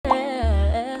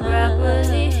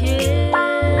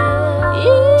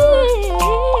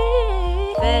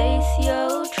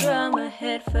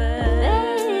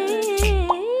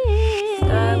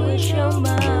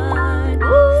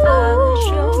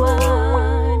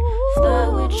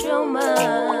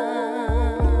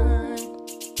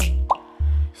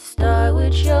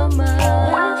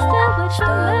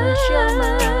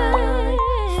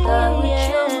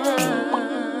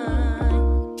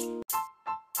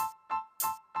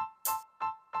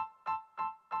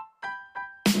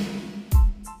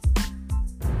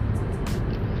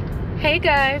Hey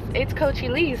guys, it's Coach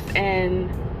Elise, and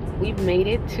we've made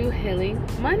it to Healing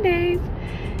Mondays.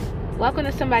 Welcome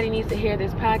to Somebody Needs to Hear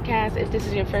This podcast. If this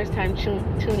is your first time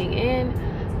tuning in,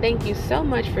 thank you so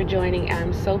much for joining.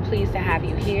 I'm so pleased to have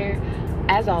you here.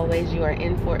 As always, you are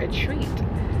in for a treat.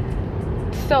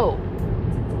 So,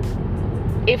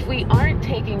 if we aren't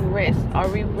taking risks, are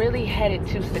we really headed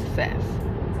to success?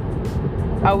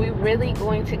 Are we really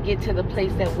going to get to the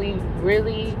place that we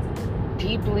really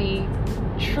deeply,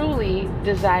 truly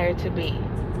desire to be?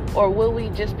 Or will we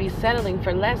just be settling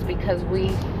for less because we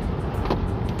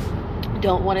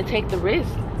don't want to take the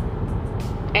risk?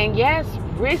 And yes,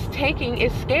 risk taking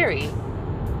is scary.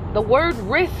 The word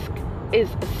risk is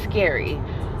scary.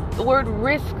 The word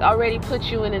risk already puts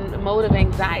you in a mode of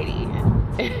anxiety.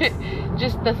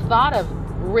 Just the thought of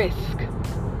risk,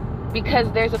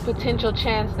 because there's a potential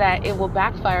chance that it will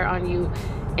backfire on you,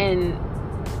 and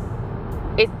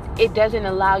it doesn't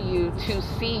allow you to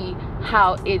see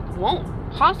how it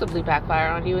won't possibly backfire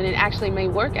on you, and it actually may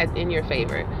work in your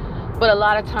favor. But a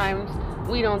lot of times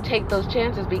we don't take those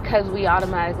chances because we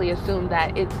automatically assume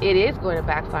that it is going to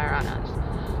backfire on us.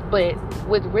 But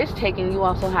with risk taking, you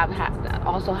also have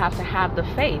to have the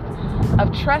faith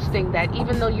of trusting that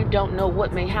even though you don't know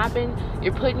what may happen,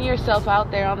 you're putting yourself out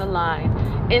there on the line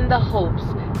in the hopes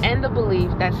and the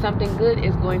belief that something good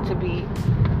is going to be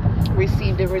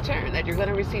received in return, that you're going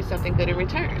to receive something good in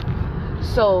return.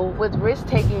 So with risk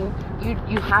taking,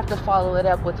 you have to follow it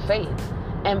up with faith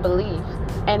and belief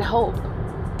and hope,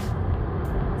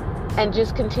 and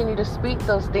just continue to speak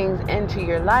those things into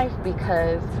your life,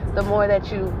 because the more that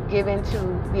you give into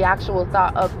the actual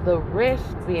thought of the risk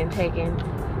being taken,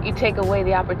 you take away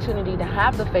the opportunity to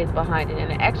have the faith behind it and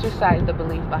to exercise the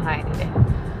belief behind it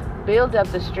and build up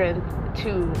the strength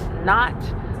to not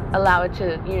allow it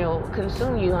to,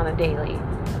 consume you on a daily.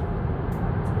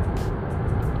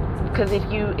 Because if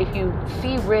you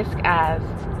see risk as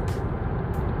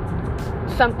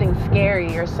something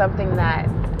scary or something that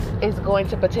is going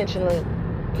to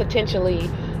potentially,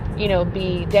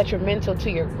 be detrimental to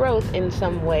your growth in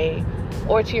some way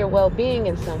or to your well-being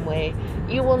in some way,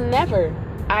 you will never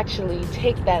actually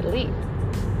take that leap.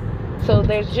 So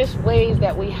there's just ways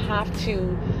that we have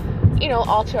to,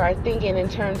 alter our thinking in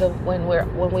terms of when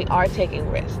we are taking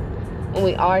risks, when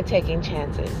we are taking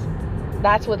chances.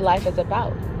 That's what life is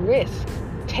about. Risk,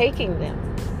 taking them,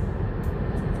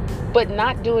 but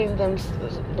not doing them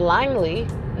blindly,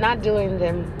 not doing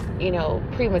them,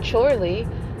 prematurely,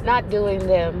 not doing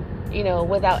them,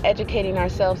 without educating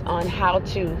ourselves on how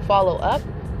to follow up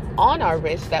on our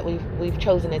risks that we've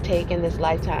chosen to take in this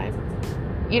lifetime.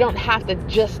 You don't have to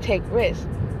just take risks.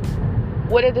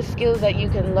 What are the skills that you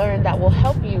can learn that will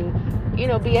help you,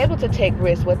 be able to take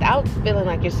risks without feeling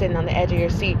like you're sitting on the edge of your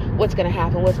seat? What's going to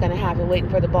happen, waiting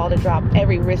for the ball to drop,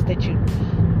 every risk that you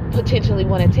potentially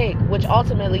want to take, which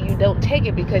ultimately you don't take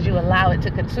it because you allow it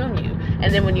to consume you.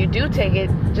 And then when you do take it,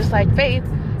 just like faith,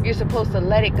 you're supposed to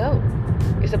let it go.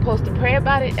 You're supposed to pray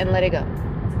about it and let it go,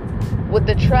 with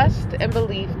the trust and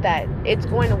belief that it's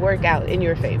going to work out in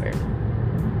your favor,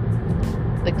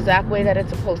 the exact way that it's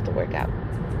supposed to work out.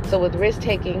 So with risk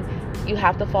taking, you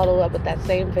have to follow up with that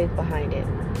same faith behind it.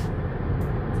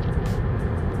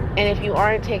 And if you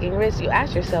aren't taking risks, you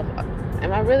ask yourself,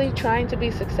 am I really trying to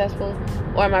be successful,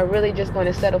 or am I really just going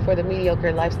to settle for the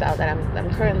mediocre lifestyle that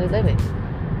I'm currently living?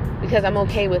 Because I'm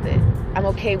okay with it. I'm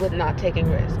okay with not taking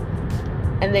risks.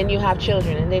 And then you have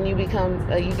children, and then you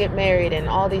you get married, and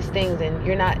all these things, and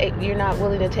you're not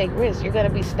willing to take risks. You're going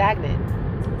to be stagnant.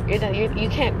 You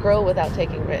can't grow without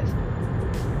taking risks.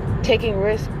 Taking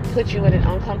risks puts you in an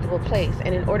uncomfortable place,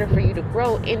 and in order for you to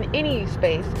grow in any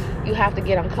space, you have to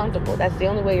get uncomfortable. That's the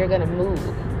only way you're going to move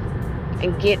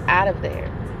and get out of there.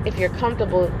 If you're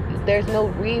comfortable, there's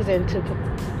no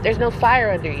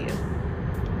fire under you.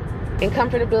 In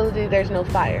comfortability, there's no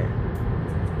fire.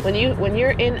 When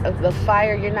you're in the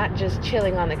fire, you're not just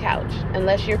chilling on the couch,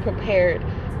 unless you're prepared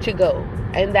to go.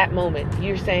 In that moment,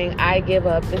 you're saying, I give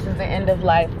up. This is the end of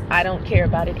life. I don't care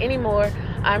about it anymore.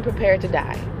 I'm prepared to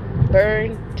die.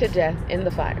 Burn to death in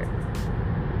the fire.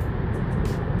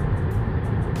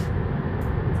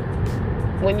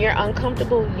 When you're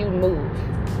uncomfortable, you move.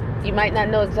 You might not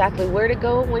know exactly where to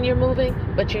go when you're moving,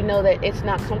 but you know that it's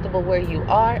not comfortable where you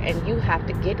are, and you have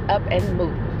to get up and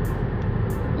move.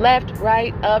 Left,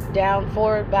 right, up, down,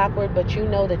 forward, backward, but you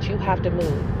know that you have to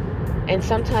move. And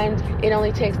sometimes it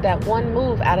only takes that one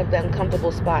move out of the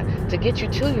uncomfortable spot to get you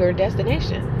to your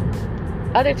destination.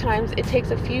 Other times it takes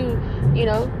a few,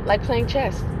 like playing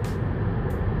chess.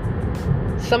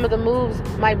 Some of the moves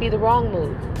might be the wrong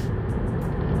move.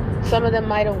 Some of them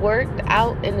might have worked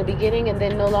out in the beginning and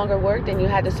then no longer worked, and you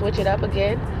had to switch it up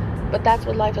again. But that's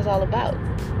what life is all about.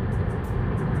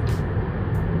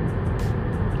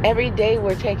 Every day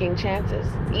we're taking chances.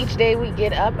 Each day we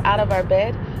get up out of our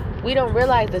bed, we don't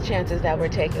realize the chances that we're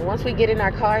taking. Once we get in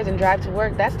our cars and drive to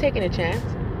work, that's taking a chance.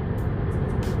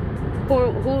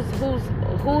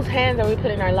 Whose hands are we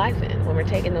putting our life in when we're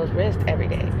taking those risks every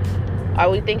day? Are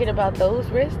we thinking about those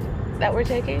risks that we're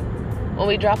taking when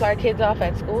we drop our kids off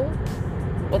at school?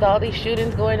 With all these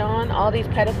shootings going on, all these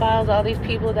pedophiles, all these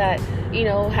people that,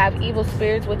 have evil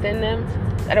spirits within them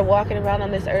that are walking around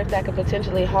on this earth that could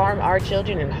potentially harm our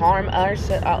children and harm us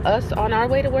on our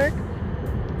way to work.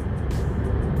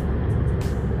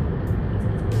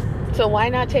 So why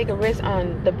not take a risk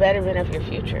on the betterment of your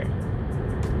future?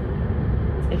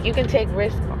 If you can take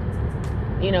risks,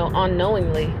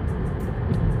 unknowingly,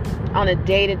 on a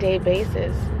day-to-day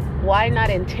basis, why not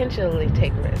intentionally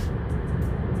take risks?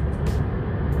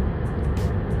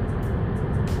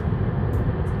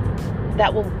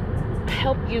 That will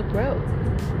help you grow,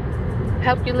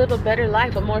 help you live a better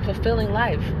life, a more fulfilling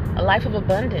life, a life of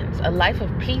abundance, a life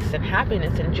of peace and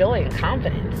happiness and joy and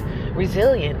confidence,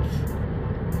 resilience.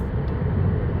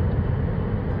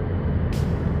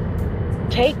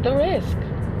 Take the risk.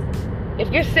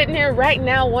 If you're sitting here right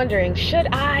now wondering, should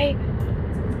I?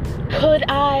 Could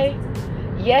I?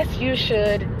 Yes, you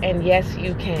should, and yes,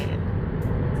 you can.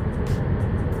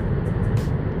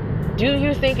 Do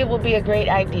you think it will be a great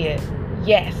idea?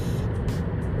 Yes.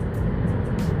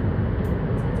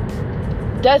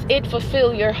 Does it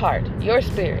fulfill your heart, your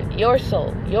spirit, your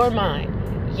soul, your mind?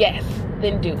 Yes,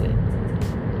 then do it.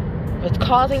 If it's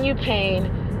causing you pain,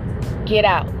 get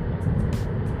out.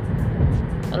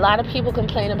 A lot of people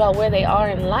complain about where they are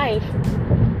in life,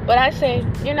 but I say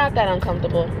you're not that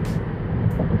uncomfortable.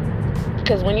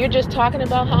 Because when you're just talking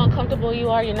about how uncomfortable you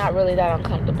are, you're not really that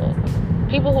uncomfortable.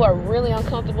 People who are really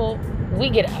uncomfortable, we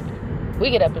get up. We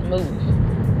get up and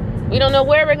move. We don't know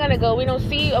where we're going to go. We don't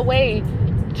see a way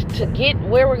to get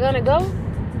where we're going to go.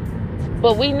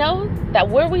 But we know that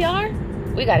where we are,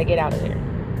 we got to get out of there.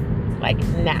 Like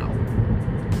now.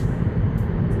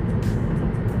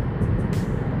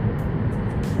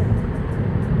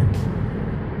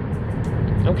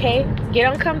 Okay?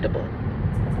 Get uncomfortable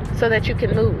so that you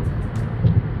can move.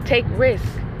 Take risks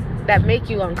that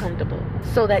make you uncomfortable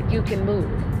so that you can move.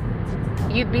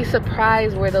 You'd be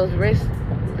surprised where those risks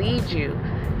lead you.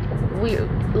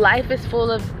 Life is full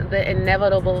of the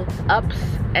inevitable ups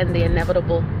and the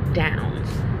inevitable downs.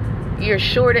 You're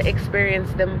sure to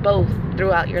experience them both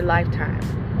throughout your lifetime.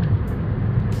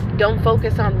 Don't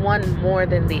focus on one more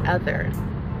than the other.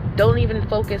 Don't even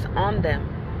focus on them.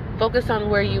 Focus on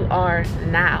where you are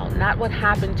now, not what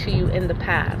happened to you in the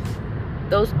past.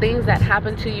 Those things that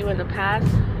happened to you in the past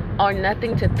are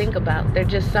nothing to think about. They're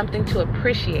just something to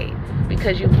appreciate,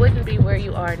 because you wouldn't be where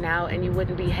you are now and you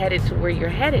wouldn't be headed to where you're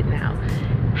headed now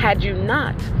had you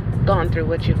not gone through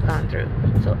what you've gone through.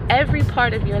 So every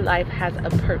part of your life has a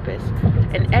purpose,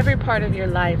 and every part of your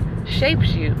life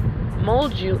shapes you,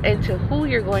 molds you into who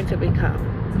you're going to become.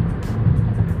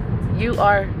 You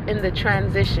are in the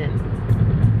transition,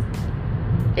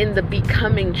 in the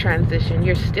becoming transition.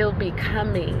 You're still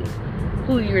becoming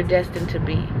who you're destined to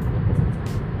be.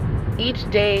 Each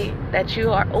day that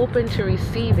you are open to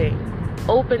receiving,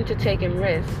 open to taking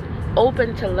risks,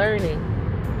 open to learning,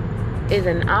 is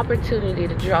an opportunity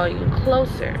to draw you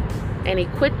closer and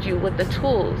equip you with the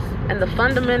tools and the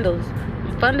fundamentals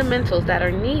that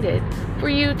are needed for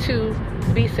you to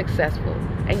be successful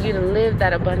and you to live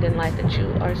that abundant life that you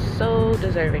are so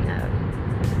deserving of.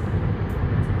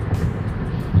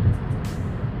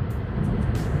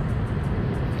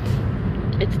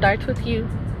 It starts with you.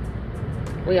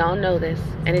 We all know this,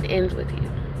 and it ends with you.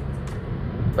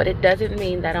 But it doesn't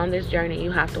mean that on this journey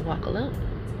you have to walk alone.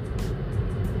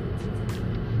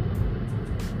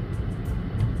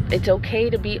 It's okay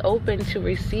to be open to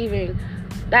receiving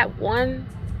that one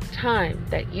time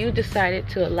that you decided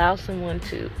to allow someone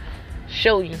to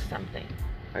show you something,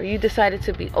 or you decided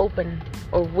to be open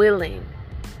or willing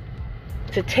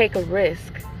to take a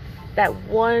risk. That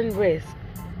one risk,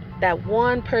 that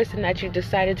one person that you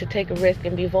decided to take a risk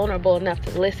and be vulnerable enough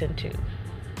to listen to.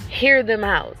 Hear them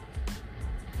out.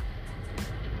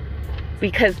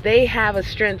 Because they have a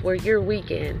strength where you're weak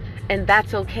in, and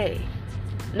that's okay.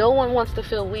 No one wants to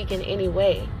feel weak in any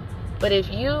way. But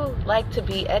if you like to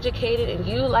be educated and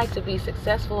you like to be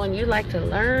successful and you like to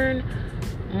learn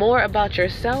more about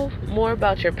yourself, more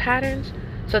about your patterns,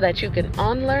 so that you can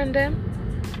unlearn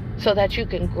them, so that you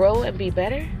can grow and be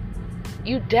better,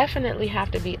 you definitely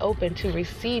have to be open to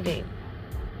receiving.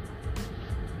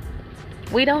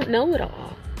 We don't know it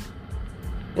all.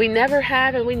 We never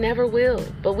have and we never will.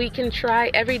 But we can try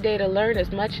every day to learn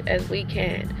as much as we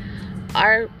can.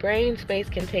 Our brain space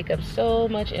can take up so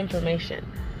much information.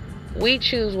 We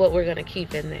choose what we're going to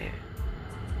keep in there.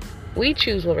 We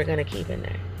choose what we're going to keep in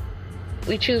there.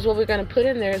 We choose what we're going to put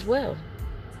in there as well.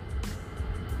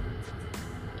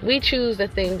 We choose the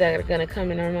things that are going to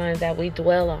come in our mind that we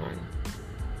dwell on.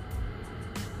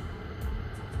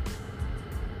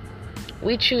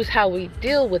 We choose how we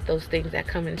deal with those things that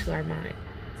come into our mind.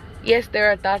 Yes,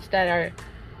 there are thoughts that are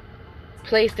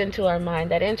placed into our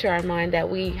mind, that enter our mind, that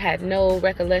we had no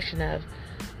recollection of.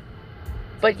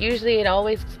 But usually it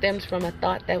always stems from a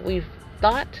thought that we've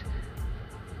thought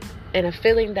and a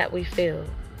feeling that we feel.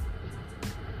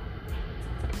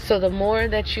 So the more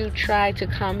that you try to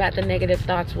combat the negative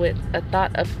thoughts with a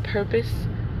thought of purpose,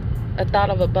 a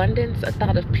thought of abundance, a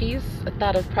thought of peace, a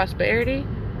thought of prosperity,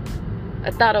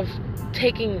 a thought of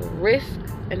taking risk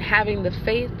and having the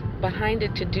faith behind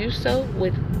it to do so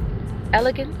with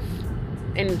elegance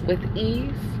and with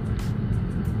ease.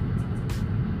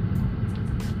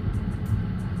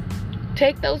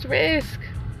 Take those risks.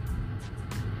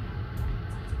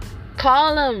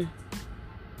 Call them.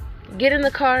 Get in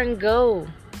the car and go.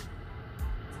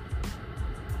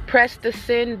 Press the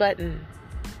send button.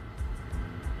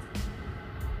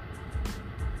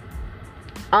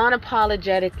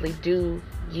 Unapologetically do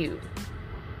you.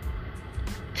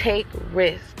 Take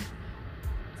risk.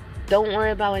 Don't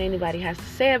worry about what anybody has to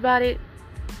say about it.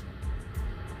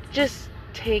 Just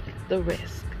take the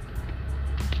risk.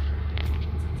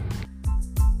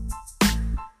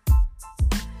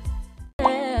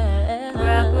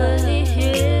 Properly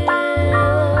healed.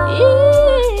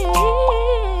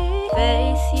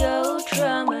 Face your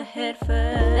trauma head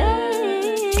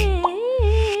first.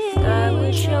 Start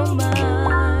with your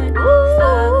mind.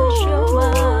 Start with your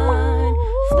mind.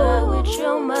 Start with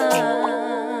your mind.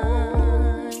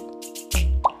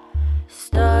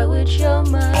 Start with your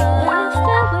mind.